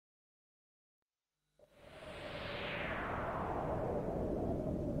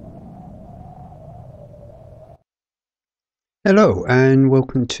Hello and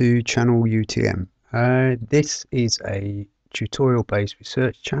welcome to Channel UTM. This is a tutorial-based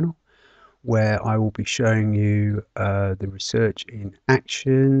research channel where I will be showing you the research in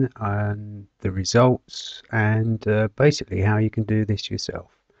action and the results and basically how you can do this yourself.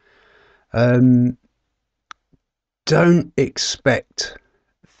 Don't expect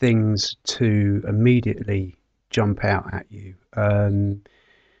things to immediately jump out at you.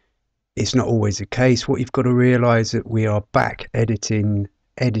 It's not always the case. What you've got to realize that we are back edited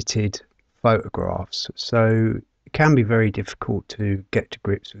photographs, so it can be very difficult to get to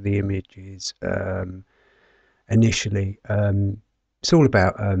grips with the images initially. It's all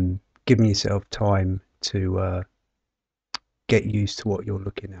about giving yourself time to get used to what you're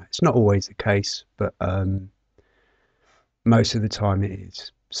looking at. It's not always the case, but most of the time it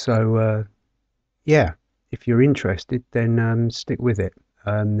is. So yeah, if you're interested, then stick with it.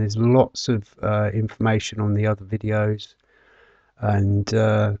 There's lots of information on the other videos and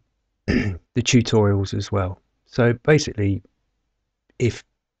the tutorials as well. So basically, if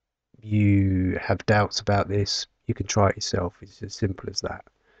you have doubts about this, you can try it yourself. It's as simple as that.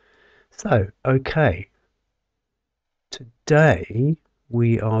 So, okay. Today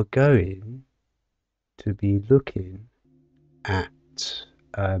we are going to be looking at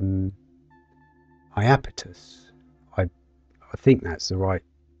Iapetus. I think that's the right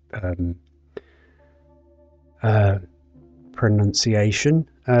pronunciation,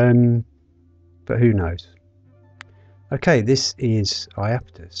 but who knows. Okay, this is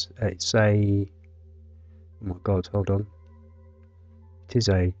Iapetus. It's a, oh my god, hold on. It is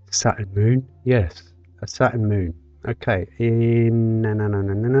a Saturn moon. Yes, a Saturn moon. Okay, and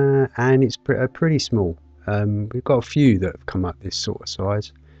it's pretty small. We've got a few that have come up this sort of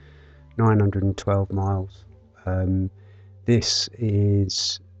size, 912 miles. This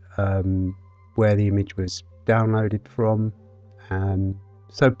is where the image was downloaded from.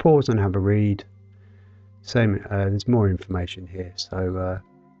 So pause and have a read. Same, there's more information here, so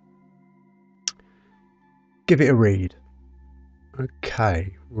give it a read.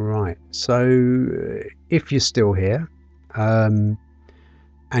 Okay, right. So if you're still here and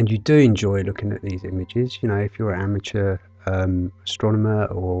you do enjoy looking at these images, you know, if you're an amateur astronomer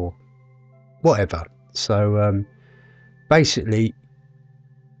or whatever, so basically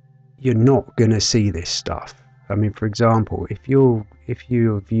you're not going to see this stuff. I mean, for example, if you're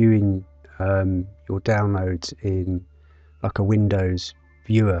viewing your downloads in like a Windows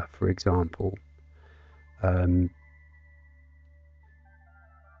viewer, for example,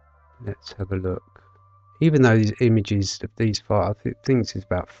 let's have a look. Even though these images of these files, I think this is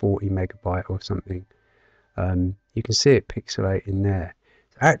about 40 megabyte or something, you can see it pixelate in there.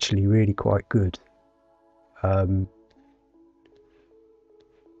 It's actually really quite good.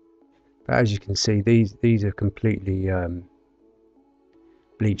 But as you can see, these are completely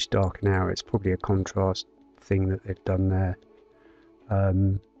bleach dark now. It's probably a contrast thing that they've done there.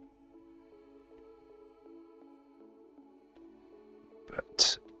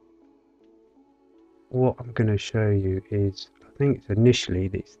 But what I'm going to show you is, I think it's initially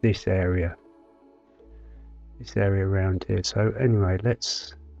this area around here. So anyway,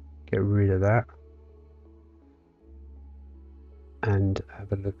 let's get rid of that and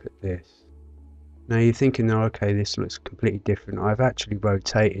have a look at this. Now you're thinking, oh, okay, this looks completely different. I've actually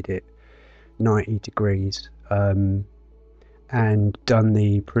rotated it 90 degrees and done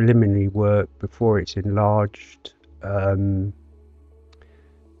the preliminary work before it's enlarged,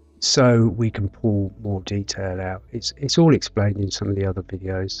 so we can pull more detail out. It's all explained in some of the other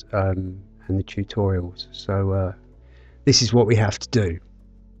videos and the tutorials. So this is what we have to do.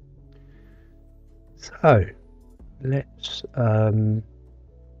 So let's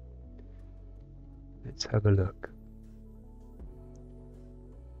have a look.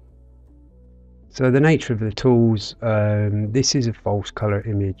 So the nature of the tools, this is a false color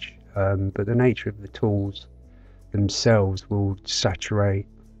image, but the nature of the tools themselves will saturate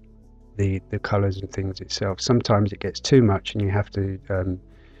the colors and things itself. Sometimes it gets too much and you have to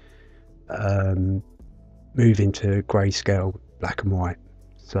move into grayscale, black and white.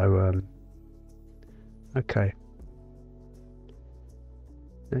 So okay,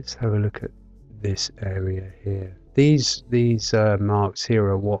 let's have a look at this area here. These marks here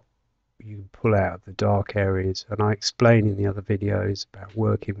are what you can pull out of the dark areas, and I explain in the other videos about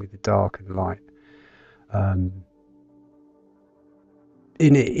working with the dark and light.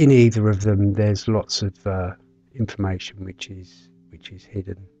 In either of them, there's lots of information which is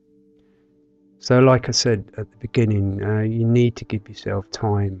hidden. So, like I said at the beginning, you need to give yourself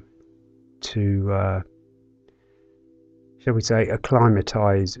time to, shall we say,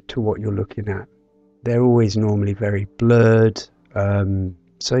 acclimatize to what you're looking at. they're always normally very blurred,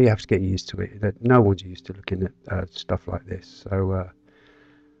 so you have to get used to it. No one's used to looking at stuff like this, so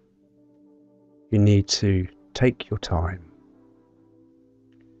you need to take your time.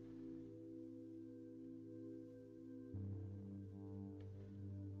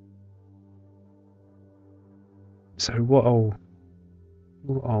 So what I'll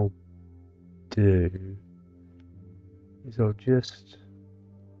do is I'll just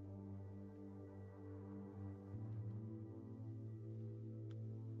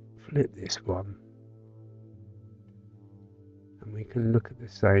flip this one, and we can look at the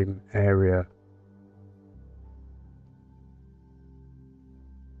same area.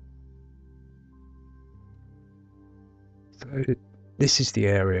 So this is the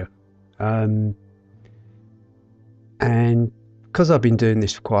area, and because I've been doing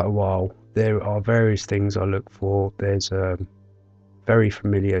this for quite a while, there are various things I look for. There's very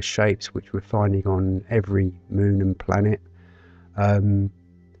familiar shapes which we're finding on every moon and planet, and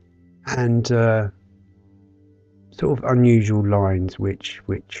sort of unusual lines which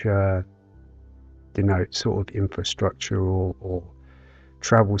denote sort of infrastructure or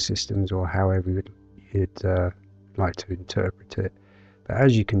travel systems, or however you'd like to interpret it. But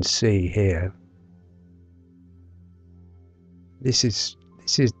as you can see here, this is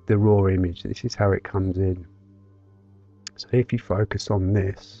the raw image. This is how it comes in. So if you focus on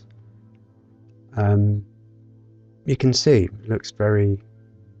this, you can see it looks very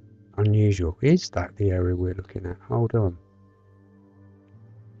unusual. Is that the area we're looking at? Hold on.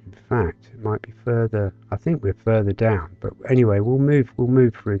 In fact, it might be further. I think we're further down. But anyway, we'll move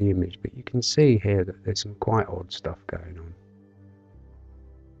through the image. But you can see here that there's some quite odd stuff going on.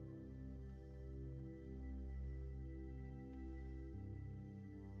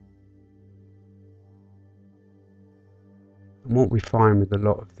 And what we find with a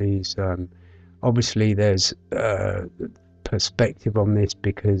lot of these, obviously there's perspective on this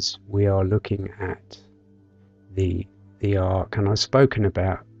because we are looking at the arc, and I've spoken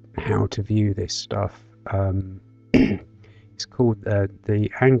about how to view this stuff. It's called the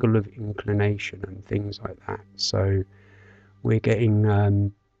angle of inclination and things like that. So we're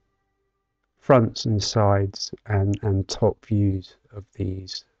getting fronts and sides and top views of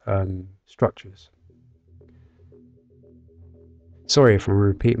these structures. Sorry if I'm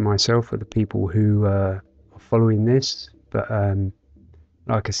repeating myself for the people who are following this, but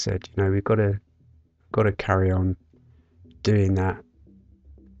like I said, you know, we've got to carry on doing that.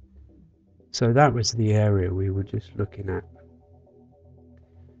 So that was the area we were just looking at,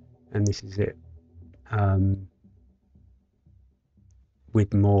 and this is it,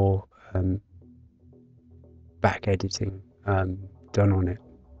 with more back editing done on it.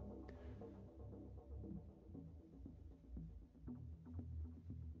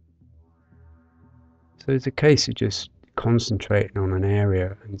 So it's a case of just concentrating on an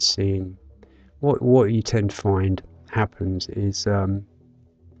area and seeing what you tend to find happens is the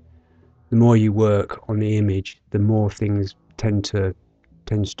more you work on the image, the more things tends to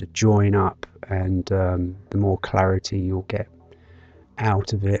join up, and the more clarity you'll get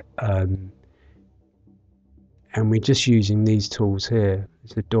out of it. And we're just using these tools here.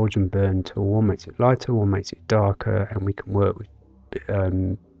 It's a dodge and burn tool. One makes it lighter, one makes it darker, and we can work with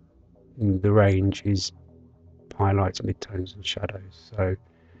the range is highlights, midtones and shadows. So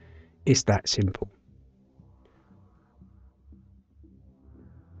it's that simple.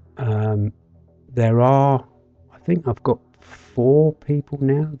 There are, I think I've got 4 people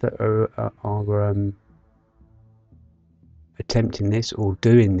now that are attempting this or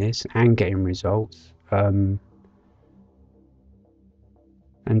doing this and getting results. And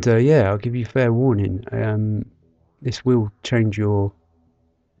yeah, I'll give you fair warning. This will change your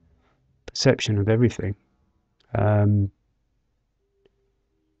perception of everything. So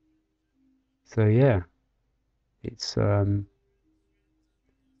yeah, it's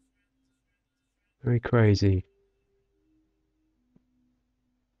very crazy.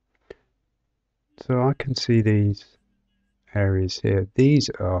 So I can see these areas here. These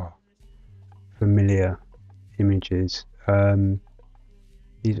are familiar images.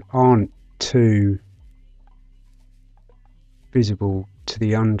 These aren't too visible to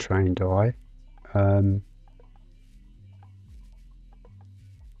the untrained eye.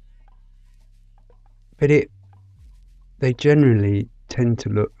 But they generally tend to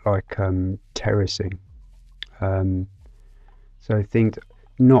look like terracing. So things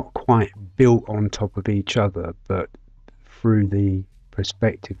not quite built on top of each other, but through the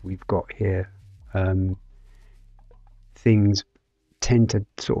perspective we've got here, things tend to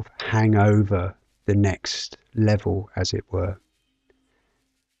sort of hang over the next level, as it were.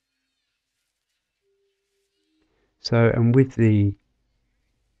 So, and with the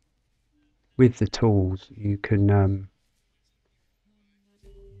tools, you can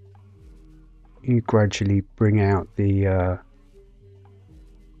you gradually bring out the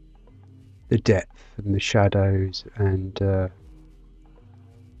depth and the shadows, and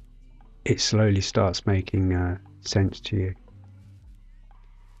it slowly starts making sense to you.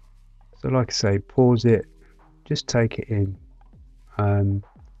 So like I say, pause it, just take it in, and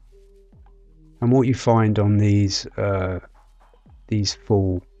what you find on these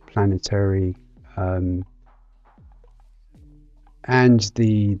full planetary and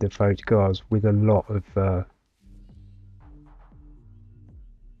the photographs with a lot of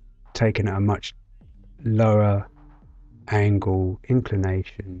taken at a much lower angle,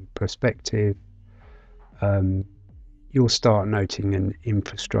 inclination, perspective, you'll start noting an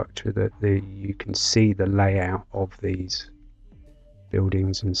infrastructure that you can see the layout of these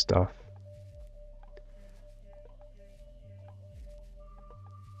buildings and stuff.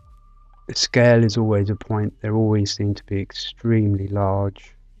 The scale is always a point. They always seem to be extremely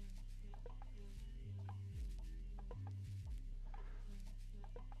large.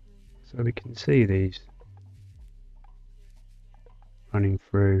 So we can see these running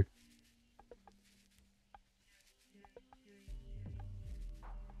through.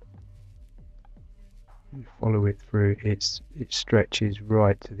 You follow it through, it stretches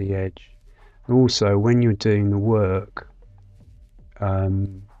right to the edge. And also, when you're doing the work,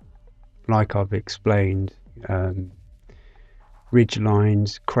 like I've explained, ridge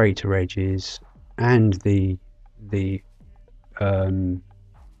lines, crater edges, and the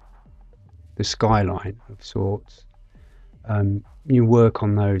skyline of sorts, you work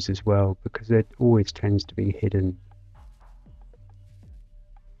on those as well, because there always tends to be hidden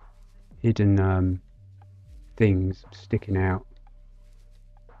things sticking out.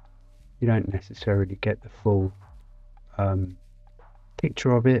 You don't necessarily get the full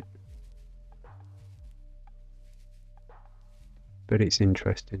picture of it, but it's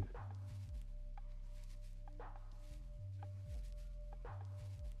interesting.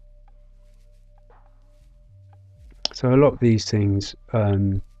 So a lot of these things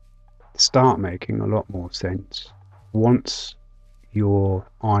start making a lot more sense once your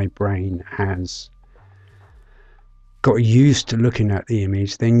eye brain has got used to looking at the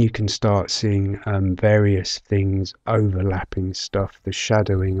image. Then you can start seeing various things overlapping stuff, the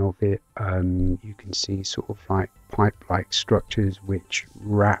shadowing of it. You can see sort of like pipe-like structures which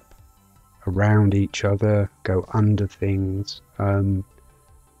wrap around each other, go under things.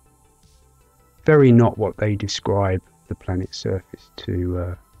 Very not what they describe the planet's surface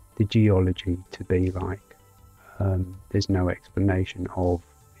to the geology to be like. There's no explanation of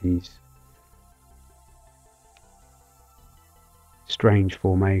these strange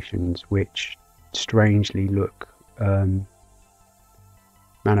formations which strangely look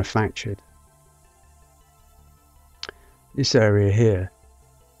manufactured. This area here,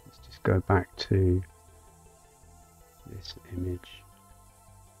 let's just go back to this image,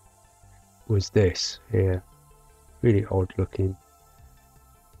 was this here, really odd looking.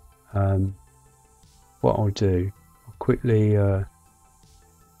 What I'll do, I'll quickly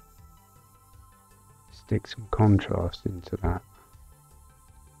stick some contrast into that.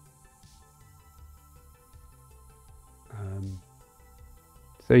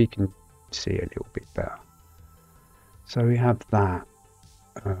 So you can see a little bit better. So we have that.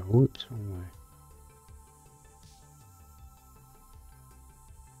 Whoops, wrong way.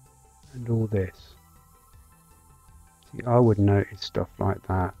 And all this. See, I would notice stuff like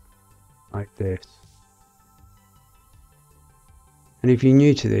that, like this. And if you're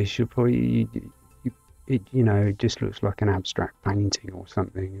new to this, you'll probably, you know, it just looks like an abstract painting or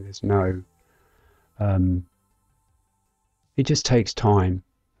something. There's no, it just takes time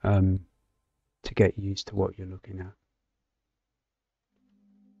to get used to what you're looking at.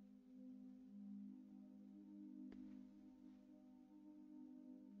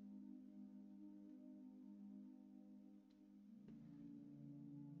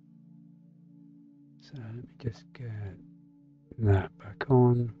 So let me just get that back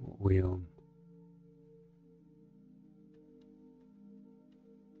on. What are we on?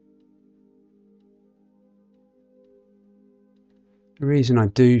 The reason I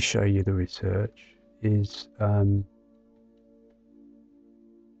do show you the research is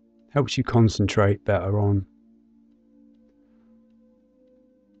helps you concentrate better on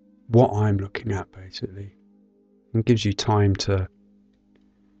what I'm looking at, basically, and gives you time for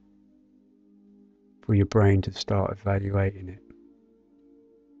your brain to start evaluating it.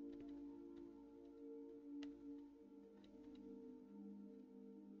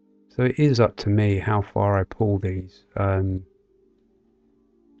 So it is up to me how far I pull these. I'm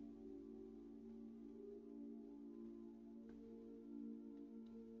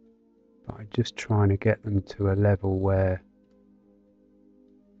just trying to get them to a level where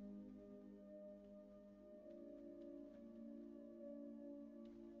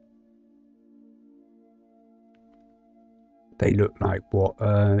they look like what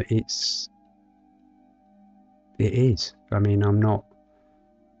it is. I mean, I'm not.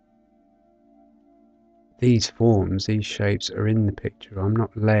 These forms, these shapes are in the picture. I'm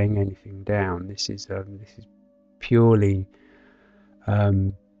not laying anything down. This is purely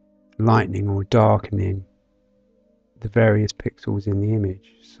lightening or darkening the various pixels in the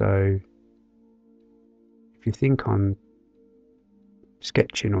image. So if you think I'm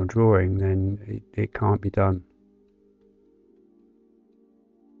sketching or drawing, then it can't be done.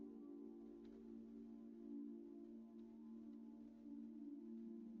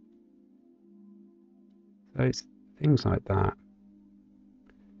 So it's things like that,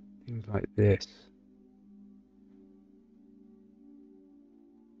 things like this.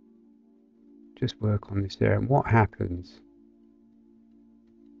 Just work on this there, and what happens?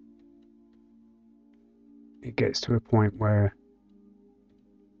 It gets to a point where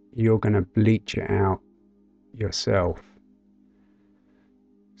you're going to bleach it out yourself.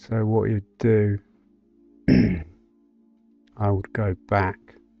 So what you do, I would go back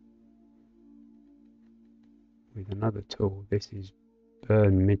with another tool. This is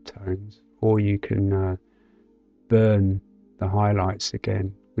burn midtones, or you can burn the highlights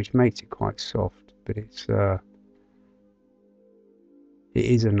again, which makes it quite soft, but it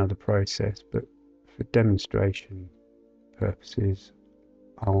is another process. But for demonstration purposes,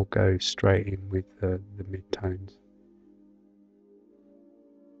 I'll go straight in with the midtones.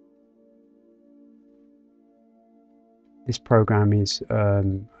 This program is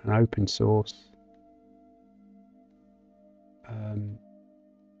an open source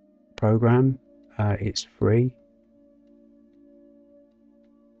program. It's free.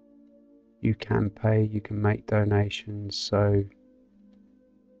 You can pay, you can make donations, so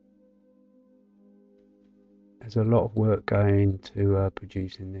there's a lot of work going into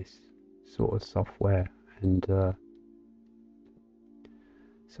producing this sort of software, and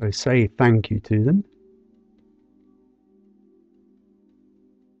so say thank you to them.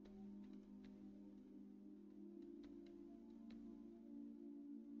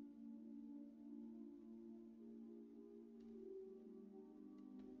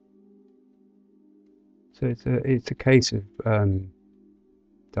 So it's a case of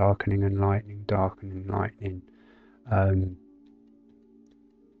darkening and lightening, and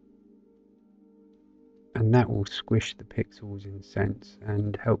that will squish the pixels in a sense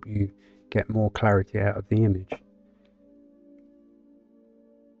and help you get more clarity out of the image.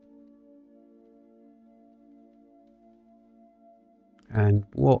 And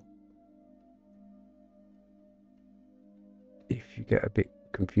what if you get a bit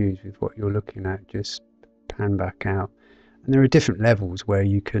confused with what you're looking at, just pan back out, and there are different levels where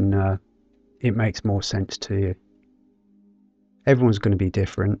you can it makes more sense to you. Everyone's going to be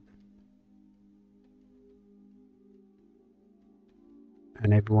different,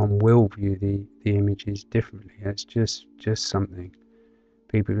 and everyone will view the images differently. It's just something.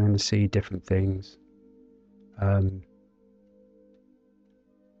 People are going to see different things.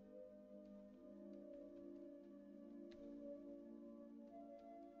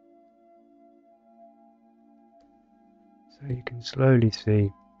 So you can slowly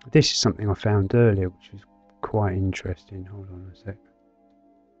see. This is something I found earlier, which was quite interesting. Hold on a sec.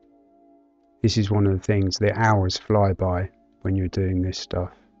 This is one of the things, the hours fly by when you're doing this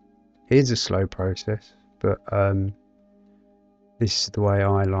stuff. It is a slow process, but this is the way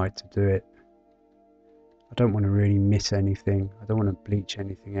I like to do it. I don't want to really miss anything. I don't want to bleach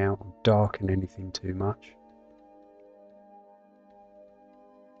anything out or darken anything too much.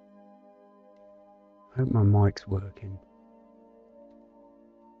 I hope my mic's working.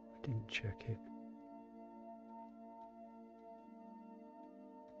 I didn't check it.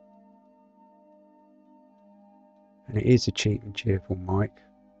 And it is a cheap and cheerful mic.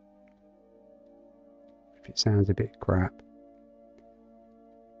 If it sounds a bit crap.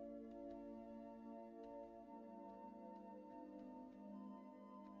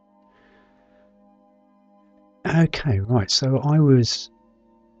 Okay, right, so I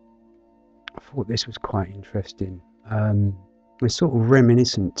thought this was quite interesting. It's sort of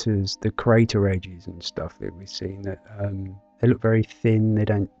reminiscent to the crater edges and stuff that we've seen, that they look very thin, they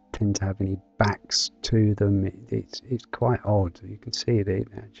don't tend to have any backs to them. It's quite odd. You can see they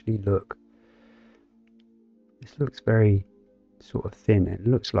actually this looks very sort of thin. It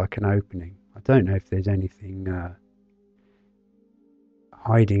looks like an opening. I don't know if there's anything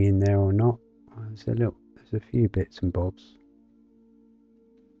hiding in there or not. There's a few bits and bobs.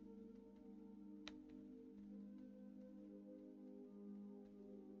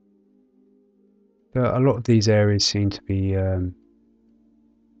 But a lot of these areas seem to be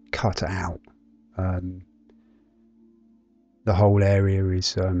cut out. The whole area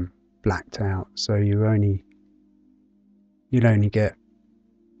is blacked out, so you'll only get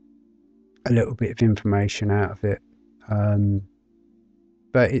a little bit of information out of it.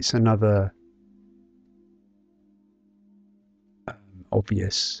 But it's another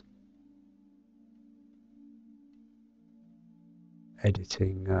obvious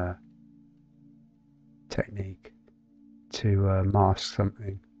editing technique to mask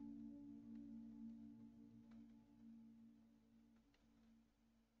something.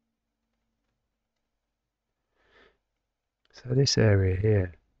 So this area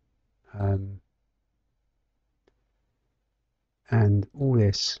here, and all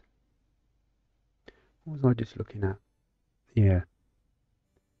this, what was I just looking at? Yeah,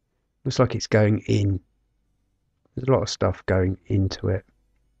 looks like it's going in. There's a lot of stuff going into it.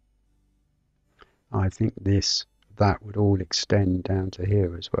 I think that would all extend down to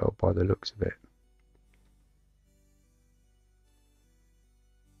here as well by the looks of it.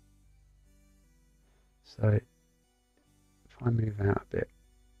 So if I move out a bit,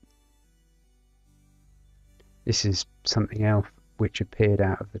 this is something else which appeared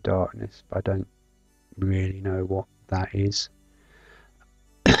out of the darkness, but I don't really know what that is.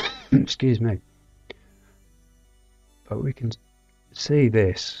 Excuse me. But we can see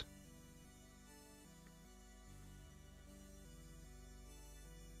this.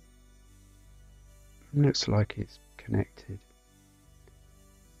 Looks like it's connected.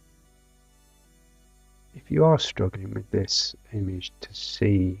 If you are struggling with this image to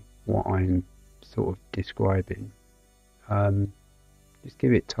see what I'm sort of describing, just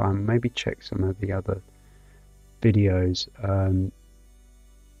give it time. Maybe check some of the other videos.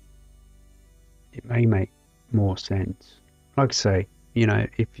 It may make more sense. Like I say, you know,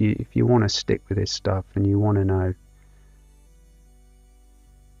 if you want to stick with this stuff and you want to know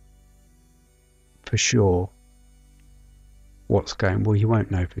for sure what's going, well, you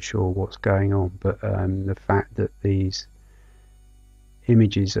won't know for sure what's going on, but the fact that these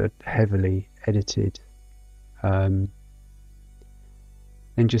images are heavily edited, then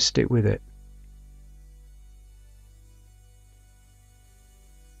just stick with it.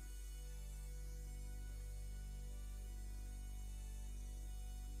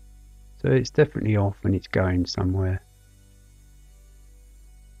 So it's definitely off and it's going somewhere.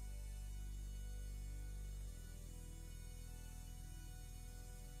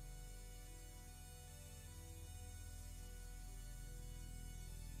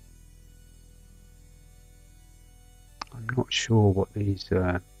 I'm not sure what these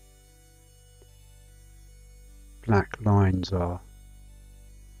black lines are.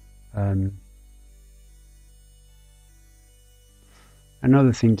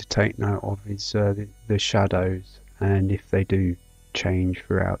 Another thing to take note of is the shadows, and if they do change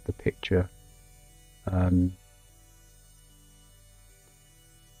throughout the picture.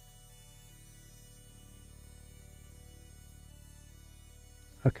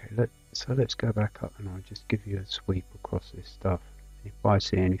 Okay, so let's go back up and I'll just give you a sweep across this stuff. If I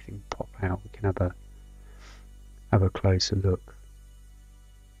see anything pop out, we can have a closer look.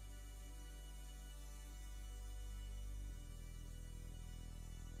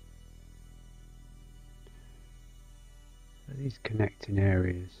 So these connecting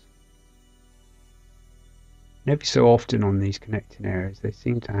areas. And every so often on these connecting areas, they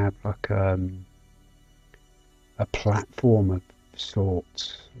seem to have like a platform of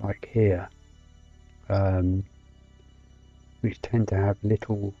sorts, like here, which tend to have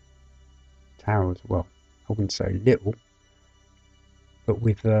little towers. Well, I wouldn't say little, but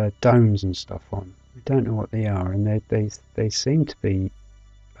with domes and stuff on. We don't know what they are, and they seem to be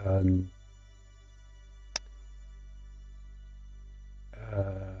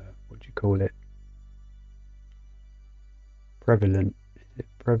what do you call it? Prevalent. Is it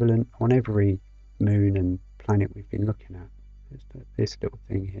prevalent on every moon and planet we've been looking at? There's this little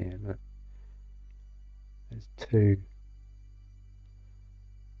thing here. Look, there's two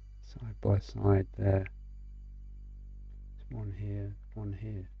side by side there. There's one here, one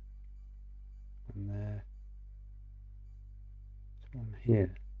there. There's one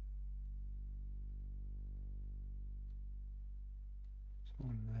here. There's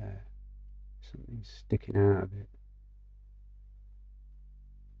one there. Something's sticking out of it.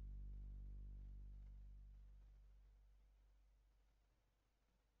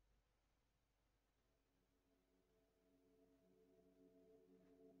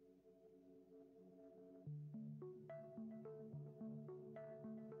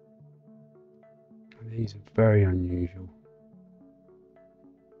 These are very unusual.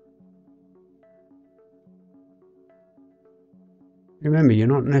 Remember, you're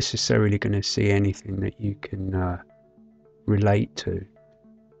not necessarily going to see anything that you can relate to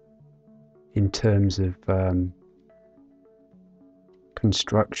in terms of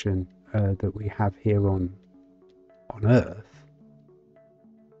construction that we have here on Earth.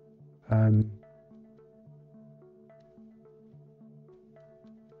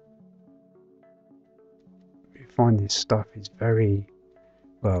 You find this stuff is very,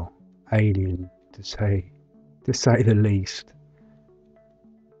 well, alien to say the least.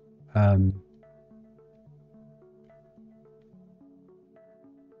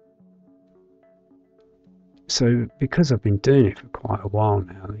 So because I've been doing it for quite a while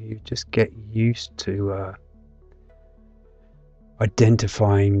now, you just get used to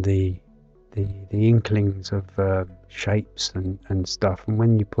identifying the inklings of shapes and stuff, and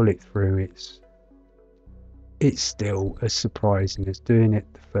when you pull it through, it's still as surprising as doing it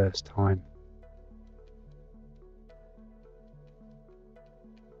the first time.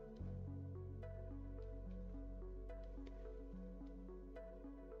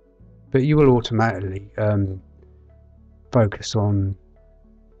 But you will automatically focus on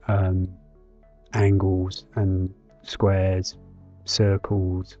angles and squares,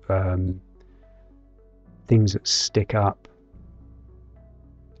 circles, things that stick up.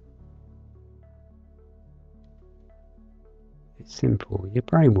 It's simple. Your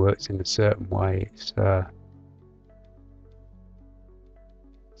brain works in a certain way. So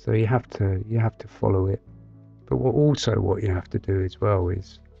you have to follow it. But what you have to do as well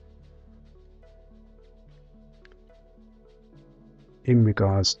is, in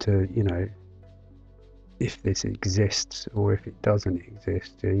regards to, you know, if this exists or if it doesn't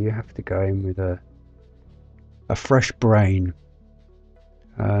exist, you have to go in with a fresh brain.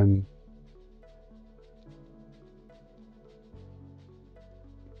 A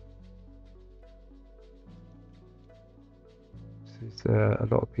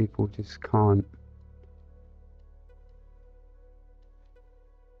lot of people just can't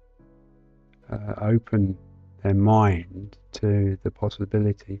open their mind to the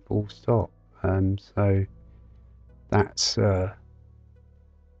possibility, full stop. So that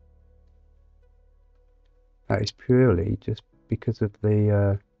is purely just because of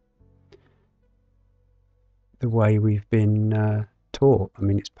the way we've been taught. I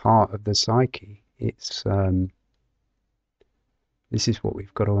mean, it's part of the psyche. It's this is what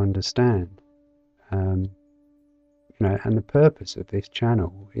we've got to understand. You know, and the purpose of this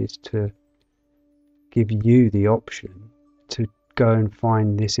channel is to give you the option to go and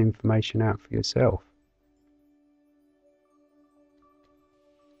find this information out for yourself.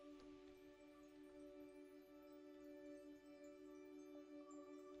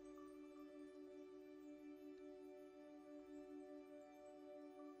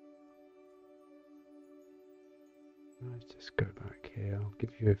 Let's just go back here. I'll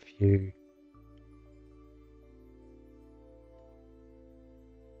give you a few.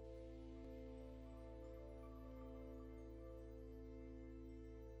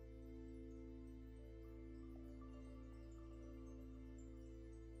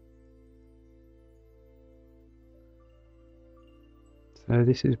 So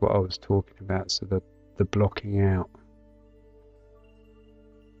this is what I was talking about, so the blocking out.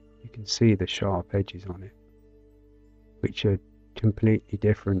 You can see the sharp edges on it, which are completely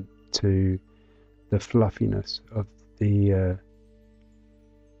different to the fluffiness of the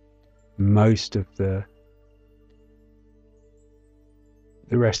most of the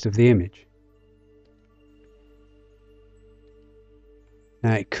rest of the image.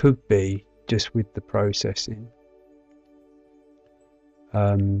 Now it could be just with the processing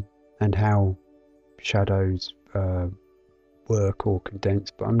and how shadows work or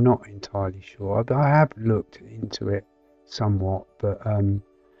condense, but I'm not entirely sure. I have looked into it somewhat, but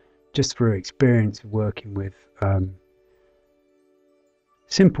just through experience of working with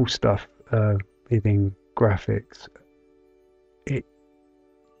simple stuff within graphics,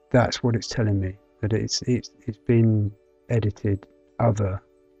 that's what it's telling me, that it's been edited over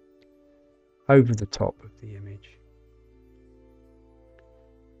the top of the image.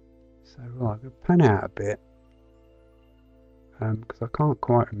 So right, I'll pan out a bit because I can't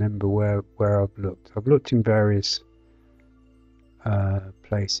quite remember where I've looked. I've looked in various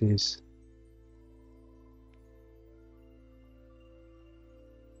places.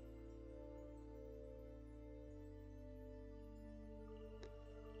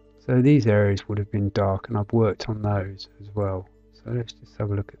 So these areas would have been dark, and I've worked on those as well. So let's just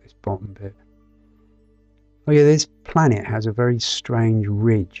have a look at this bottom bit. Oh yeah, this planet has a very strange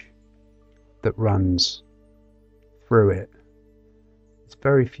ridge that runs through it. There's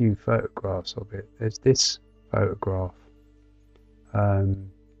very few photographs of it. There's this photograph,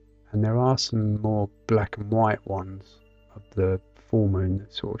 and there are some more black and white ones of the full moon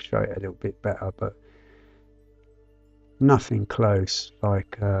that sort of show it a little bit better, but nothing close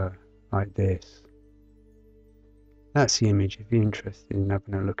like this. That's the image if you're interested in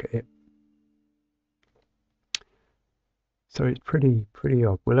having a look at it. So it's pretty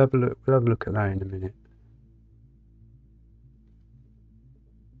odd. We'll have a look at that in a minute.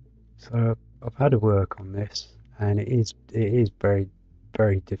 So I've had to work on this, and it is very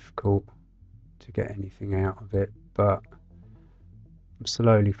difficult to get anything out of it, but I'm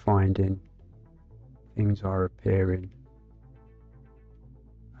slowly finding things are appearing.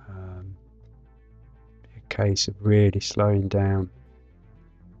 A case of really slowing down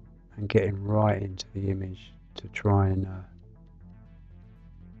and getting right into the image to try and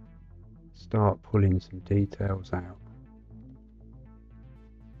start pulling some details out.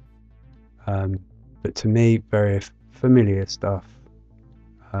 But to me, very familiar stuff.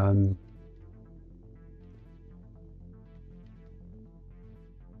 So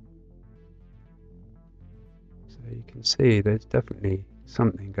you can see there's definitely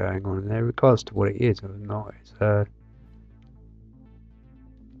something going on in there. Regards to what it is or not, it's I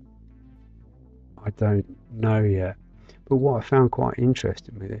don't know yet. But what I found quite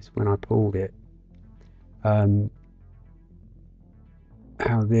interesting with this when I pulled it, how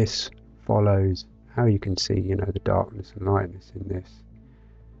this follows, how you can see, you know, the darkness and lightness in this.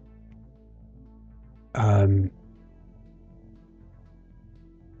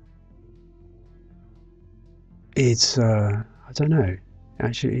 It's I don't know.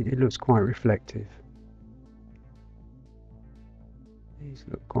 Actually, it looks quite reflective. These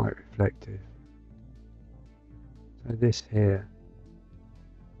look quite reflective. So this here,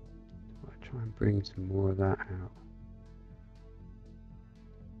 I'll try and bring some more of that out.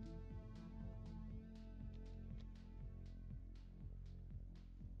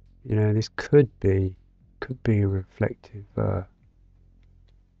 You know, this could be a reflective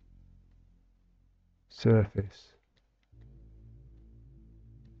surface.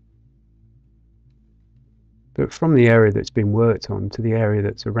 But from the area that's been worked on to the area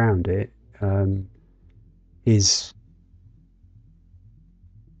that's around it is,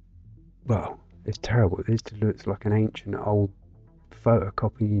 well, it's terrible. This looks like an ancient old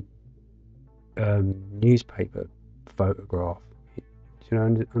photocopied newspaper photograph. Do you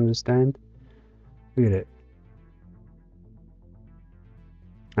know, understand? Look at it.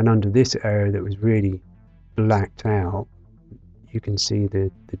 And under this area that was really blacked out, you can see the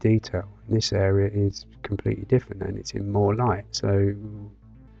detail. This area is completely different and it's in more light, so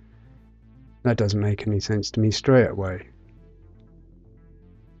that doesn't make any sense to me straight away.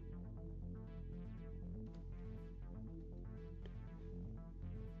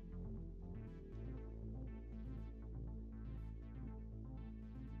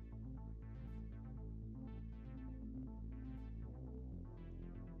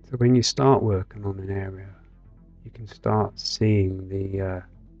 So when you start working on an area, you can start seeing the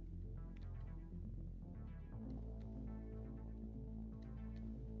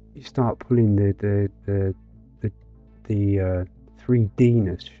you start pulling the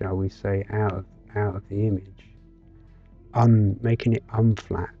 3D-ness, shall we say, out of the image, making it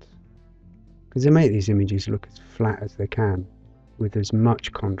unflat, because they make these images look as flat as they can, with as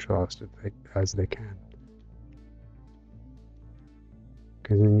much contrast as they can.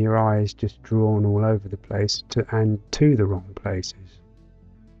 Because then your eye is just drawn all over the place to the wrong places.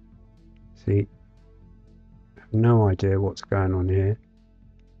 See, I have no idea what's going on here.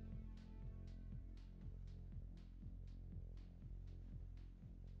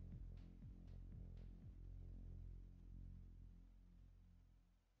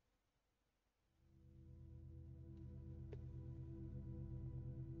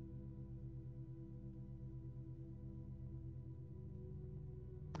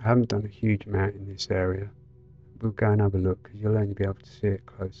 I haven't done a huge amount in this area. We'll go and have a look because you'll only be able to see it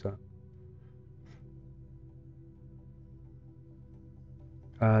close up.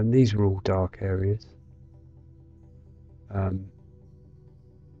 These are all dark areas. So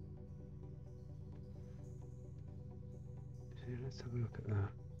let's have a look at that.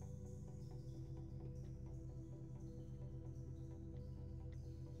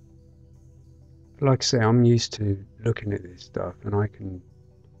 Like I say, I'm used to looking at this stuff and I can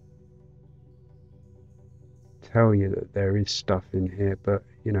tell you that there is stuff in here, but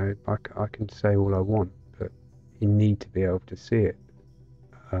you know, I can say all I want, but you need to be able to see it.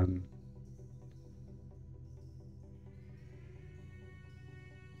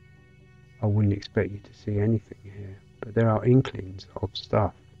 I wouldn't expect you to see anything here, but there are inklings of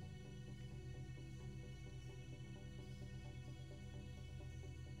stuff.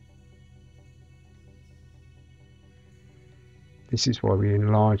 This is why we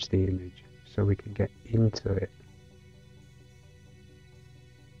enlarge the image, so we can get into it.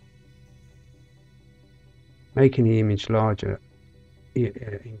 Making the image larger,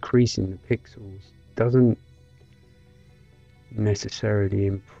 increasing the pixels, doesn't necessarily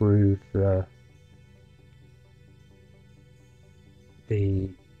improve the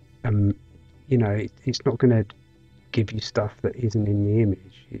you know, it's not going to give you stuff that isn't in the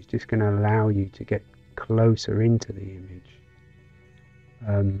image. It's just going to allow you to get closer into the image.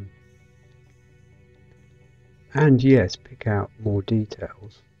 And yes, pick out more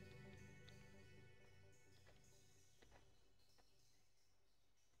details.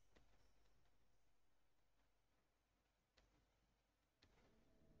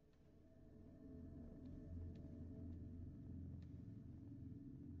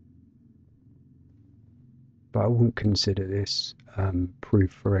 But I wouldn't consider this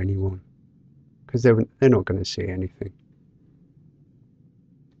proof for anyone, because they're not going to see anything.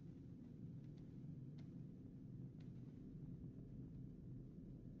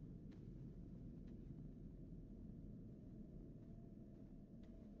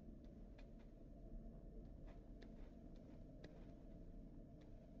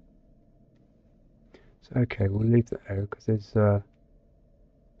 So okay, we'll leave that there because there's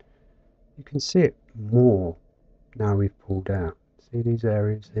you can see it more now we've pulled out. See these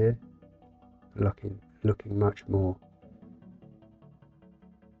areas here, looking much more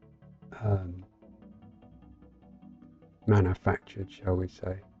manufactured, shall we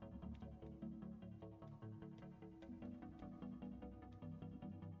say.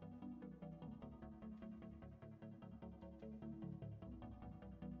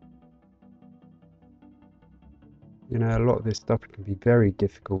 You know, a lot of this stuff can be very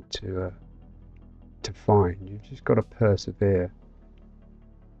difficult to find. You've just got to persevere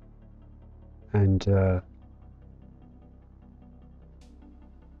and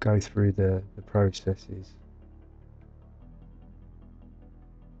go through the processes.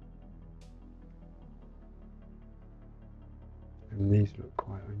 And these look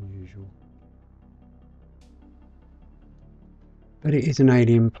quite unusual. But it is an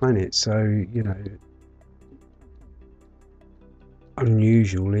alien planet, so, you know,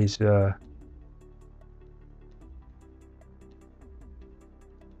 unusual is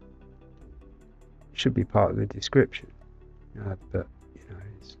should be part of the description, but you know,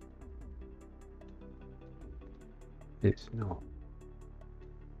 it's not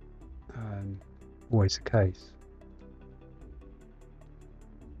always the case.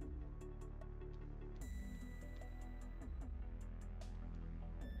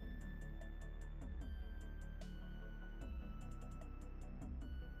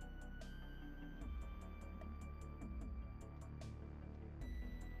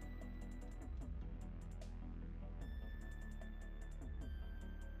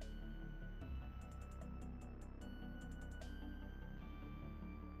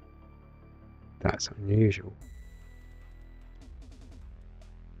 That's unusual.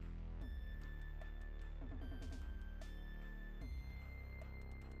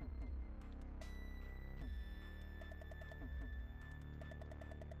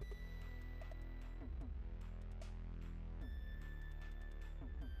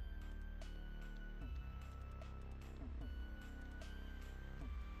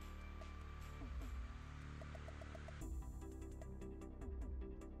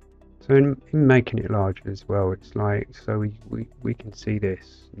 So in making it larger as well, it's like, so we can see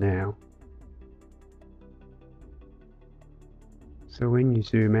this now. So when you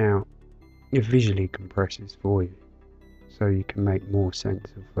zoom out, it visually compresses for you, so you can make more sense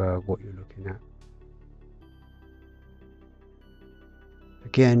of what you're looking at.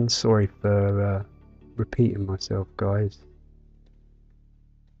 Again, sorry for repeating myself, guys.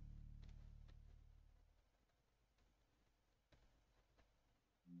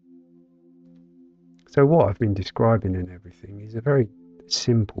 So what I've been describing and everything is a very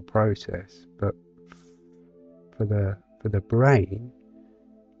simple process, but for the brain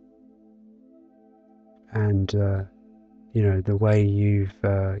and you know, the way you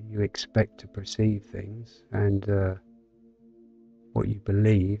expect to perceive things and what you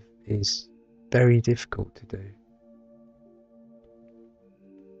believe is very difficult to do.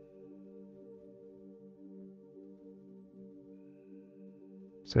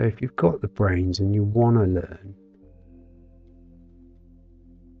 So if you've got the brains and you want to learn,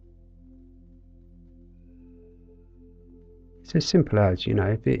 it's it's as simple as, you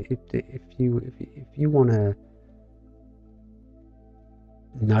know, if you want to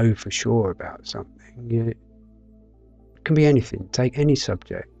know for sure about something, it can be anything. Take any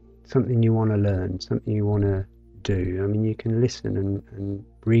subject, something you want to learn, something you want to do. I mean, you can listen and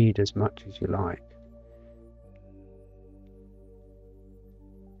read as much as you like,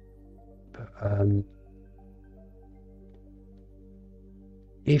 but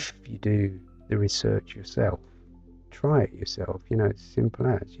if you do the research yourself, try it yourself. You know, it's simple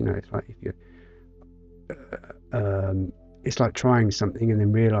as, you know, it's like if you it's like trying something and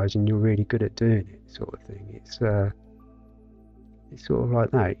then realizing you're really good at doing it, sort of thing. It's sort of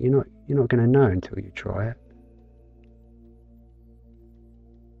like that. You're not going to know until you try it.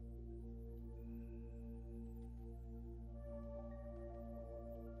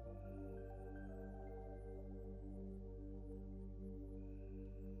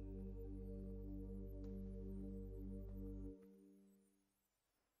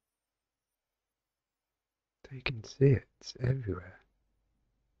 So you can see it. It's everywhere.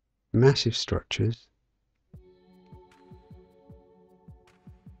 Massive structures.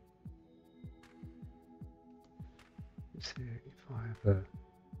 Let's see if I have a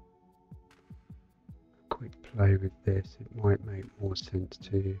quick play with this. It might make more sense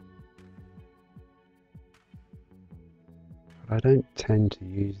to you. But I don't tend to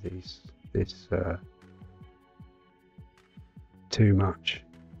use this too much,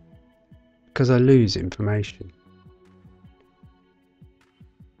 because I lose information.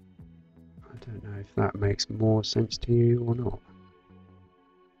 I don't know if that makes more sense to you or not.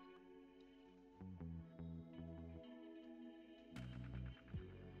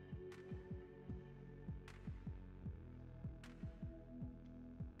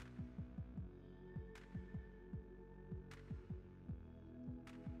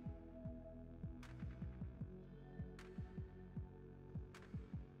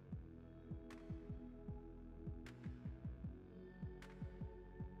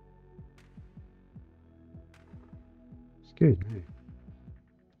 It's good, eh?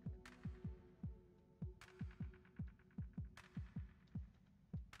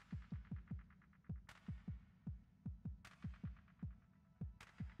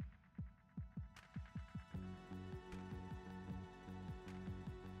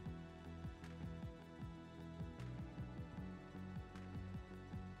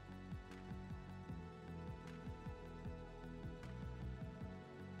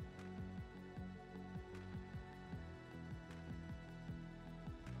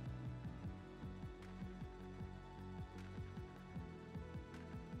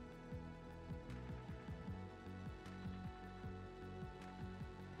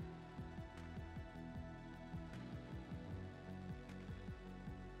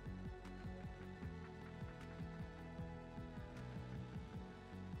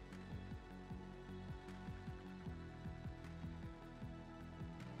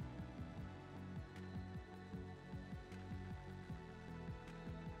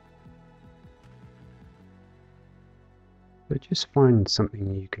 But just find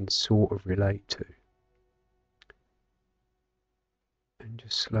something you can sort of relate to and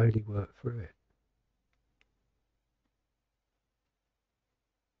just slowly work through it.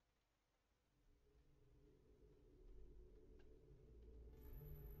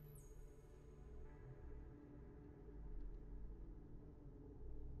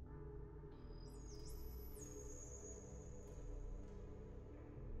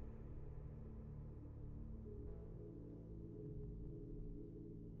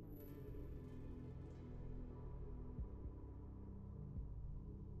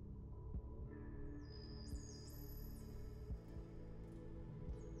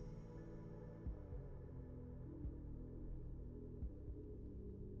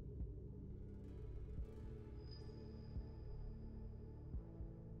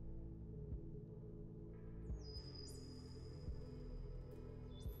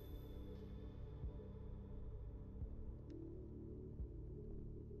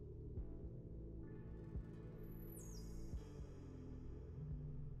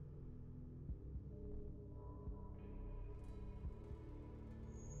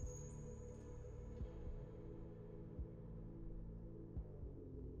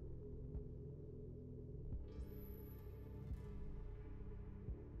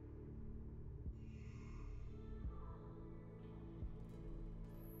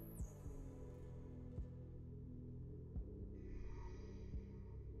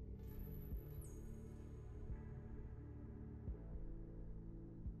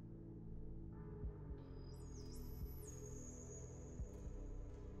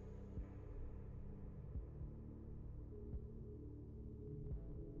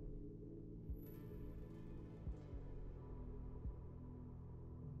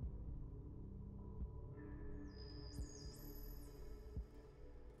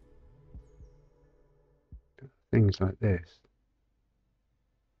 things like this.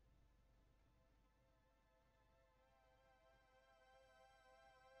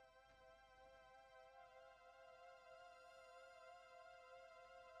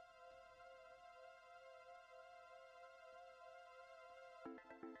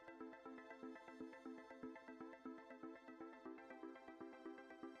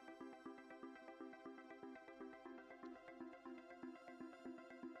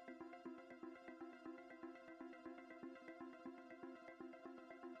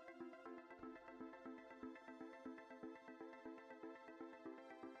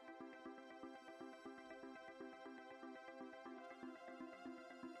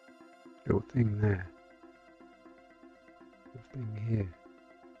 Little thing there. Little thing here.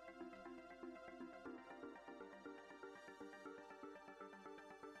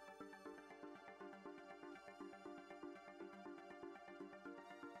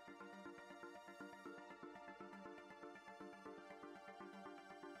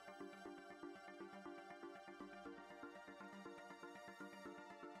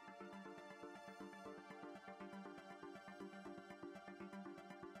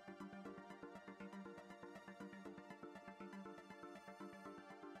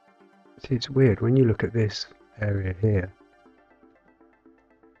 See, it's weird when you look at this area here,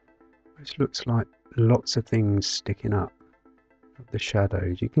 which looks like lots of things sticking up of the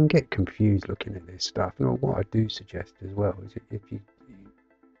shadows. You can get confused looking at this stuff. And what I do suggest as well is if you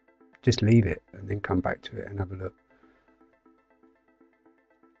just leave it and then come back to it and have a look.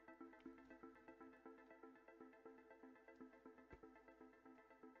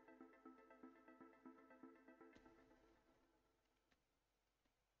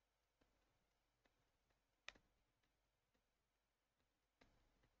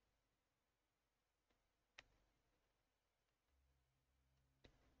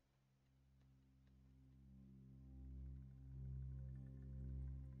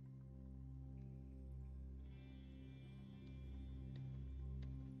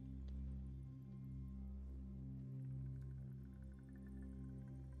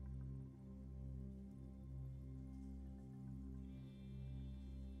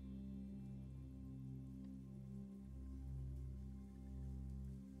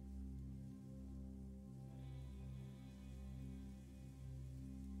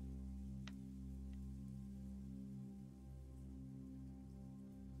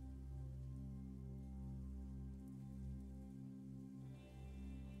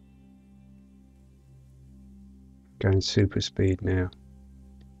 Going super speed now.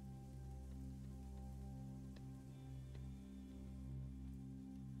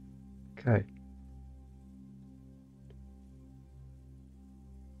 Okay.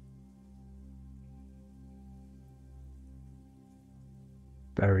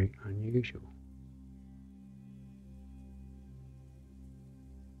 Very unusual.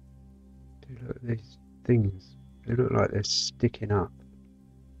 Do look at these things. They look like they're sticking up.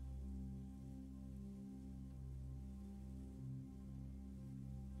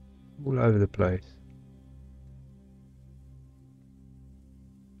 All over the place.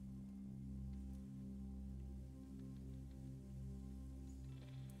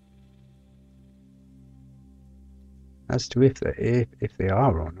 As to if they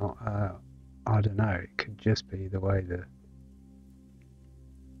are or not, I don't know. It could just be the way that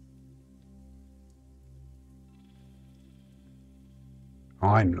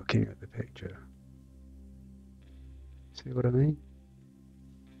I'm looking at the picture. See what I mean?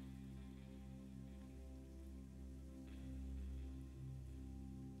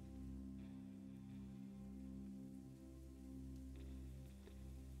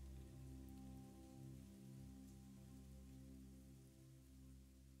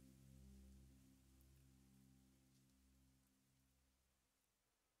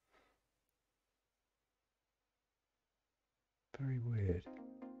 Very weird.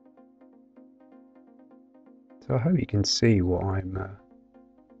 So I hope you can see what I'm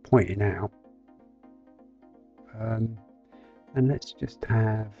pointing out. And let's just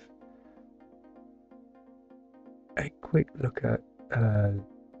have a quick look at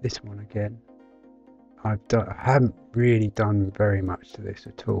this one again. I haven't really done very much to this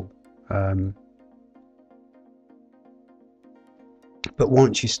at all. But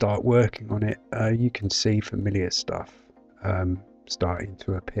once you start working on it, you can see familiar stuff starting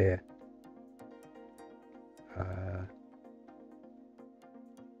to appear.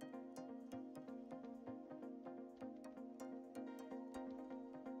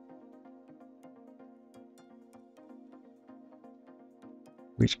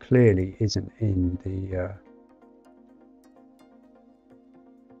 Which clearly isn't in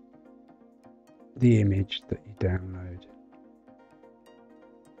the image that you download.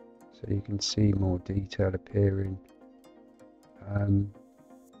 So you can see more detail appearing. Don't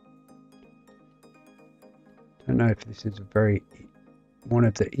know if this is one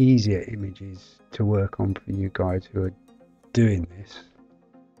of the easier images to work on for you guys who are doing this.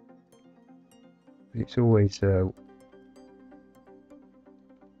 It's always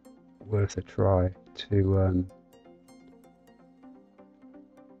worth a try to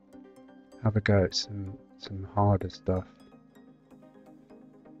have a go at some harder stuff.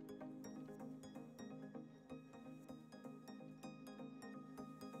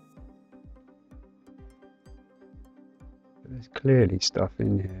 But there's clearly stuff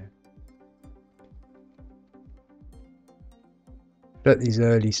in here. But at these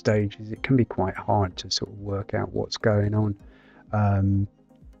early stages, it can be quite hard to sort of work out what's going on.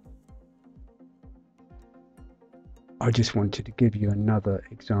 I just wanted to give you another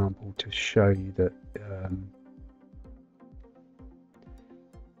example to show you that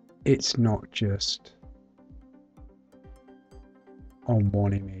it's not just on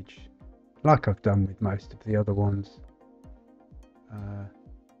one image, like I've done with most of the other ones.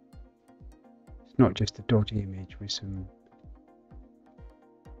 It's not just a dodgy image with some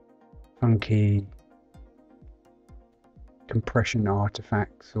funky compression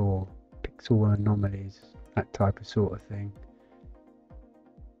artifacts or pixel anomalies, that type of sort of thing,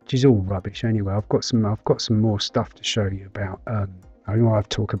 which is all rubbish anyway. I've got some more stuff to show you about. I know I've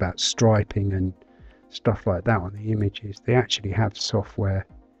talked about striping and stuff like that on the images. They actually have software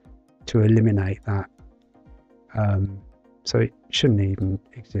to eliminate that, so it shouldn't even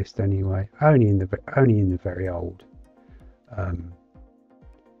exist anyway. Only in the very old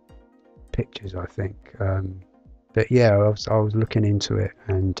pictures, I think. But yeah, I was looking into it,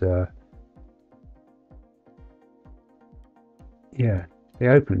 and yeah, they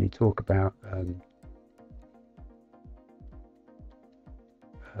openly talk about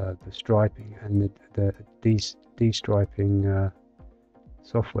the striping and the de-striping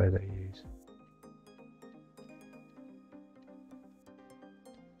software they use.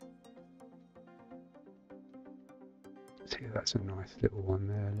 See, that's a nice little one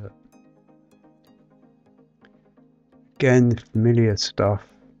there, look. Again, the familiar stuff,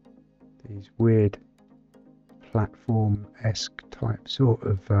 these weird platform-esque type sort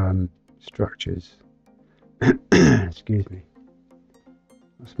of structures. Excuse me,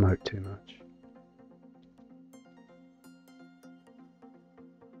 I smoke too much.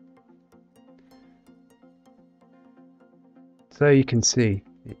 So you can see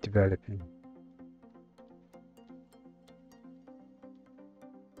it developing.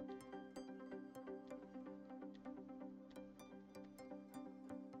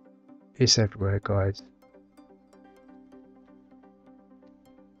 It's everywhere, guys.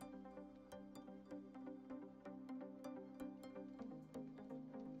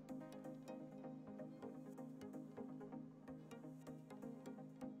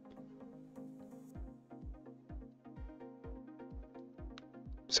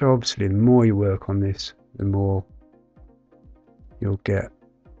 So obviously the more you work on this, the more you'll get.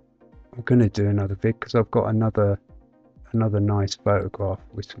 I'm going to do another vid because I've got another nice photograph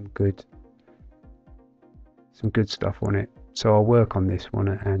with some good stuff on it. So I'll work on this one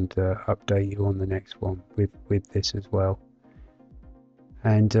and update you on the next one with this as well.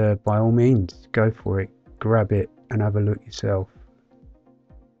 And by all means, go for it, grab it and have a look yourself.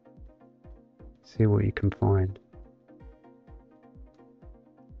 See what you can find.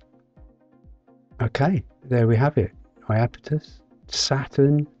 Okay, there we have it. Iapetus,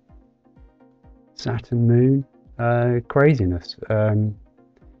 Saturn moon, craziness.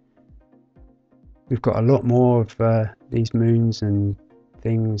 We've got a lot more of these moons and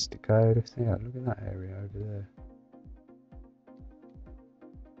things to go. Let's see, look at that area over there.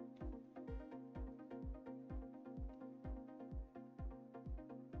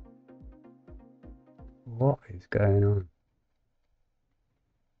 What is going on?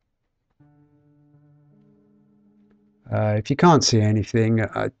 If you can't see anything,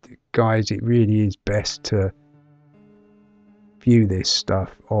 guys, it really is best to view this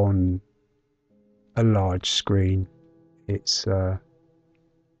stuff on a large screen. It's a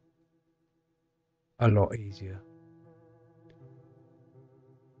lot easier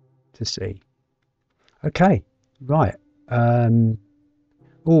to see. Okay, right. Oh,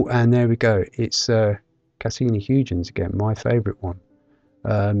 and there we go. It's Cassini-Huygens again, my favourite one.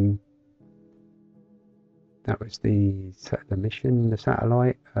 That was the mission, the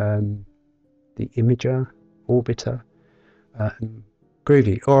satellite, the imager, orbiter.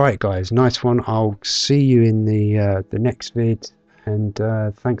 Groovy. All right, guys, nice one. I'll see you in the next vid, and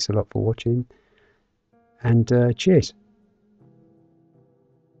thanks a lot for watching. and cheers.